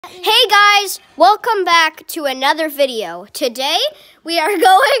Hey guys, welcome back to another video. Today we are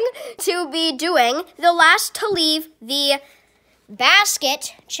going to be doing the last to leave the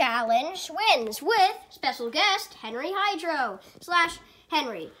basket challenge wins with special guest Henry Hydro /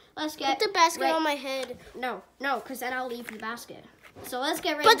 Henry. Let's get Put the basket on my head. No, because then I'll leave the basket. So let's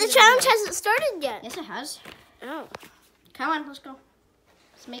get ready. But the challenge hasn't started yet. Yes, it has. Oh. Come on, let's go.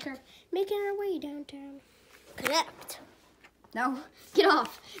 Let's making our way downtown. Correct. No, get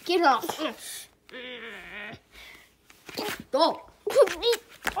off. Get off. Go.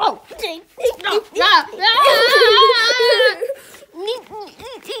 Oh.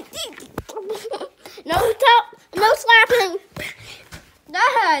 No. No slapping.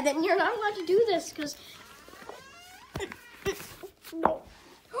 Nah, then you're not allowed to do this because. No.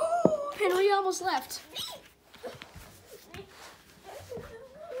 Henry almost left.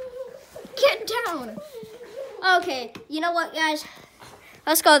 Get down. Okay, you know what, guys?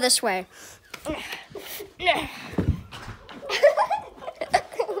 Let's go this way.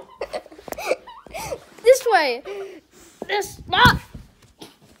 This way. This. Ah!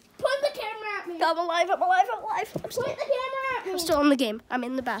 Point the camera at me. I'm alive. I'm still, Point the camera at me. I'm still in the game. I'm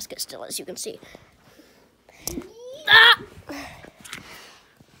in the basket still, as you can see. Ah!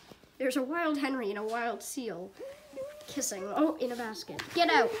 There's a wild Henry and a wild seal kissing. Oh, in a basket. Get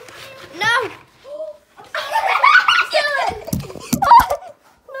out. No!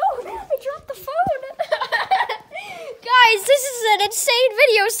 This is an insane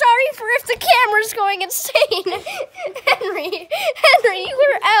video. Sorry for if the camera's going insane. Henry, you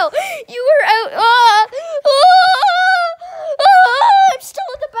were out. I'm still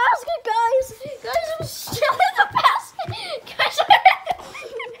in the basket, guys. I'm still in the basket. Guys,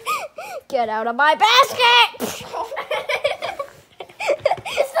 get out of my basket. It's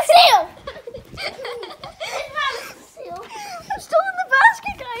the seal. I'm still in the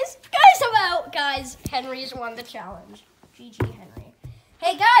basket, guys. Guys, I'm out. Guys, Henry's won the challenge. GG, Henry.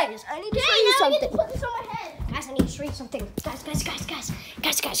 Hey, guys, I need to show you something. Put this on my head. Guys, I need to show you something. Guys, I need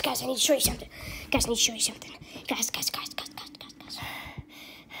to show you something. Guys.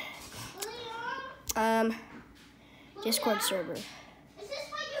 Discord server. Is this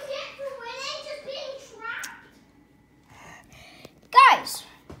what you get for winning? Just being trapped? Guys,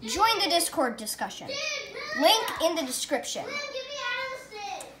 join the Discord discussion. Link in the description. Get me out of the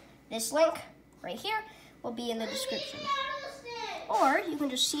stick. This link right here will be in the description. Or you can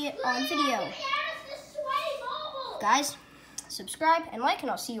just see it on video. Guys, subscribe and like,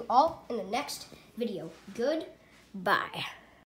 and I'll see you all in the next video. Goodbye.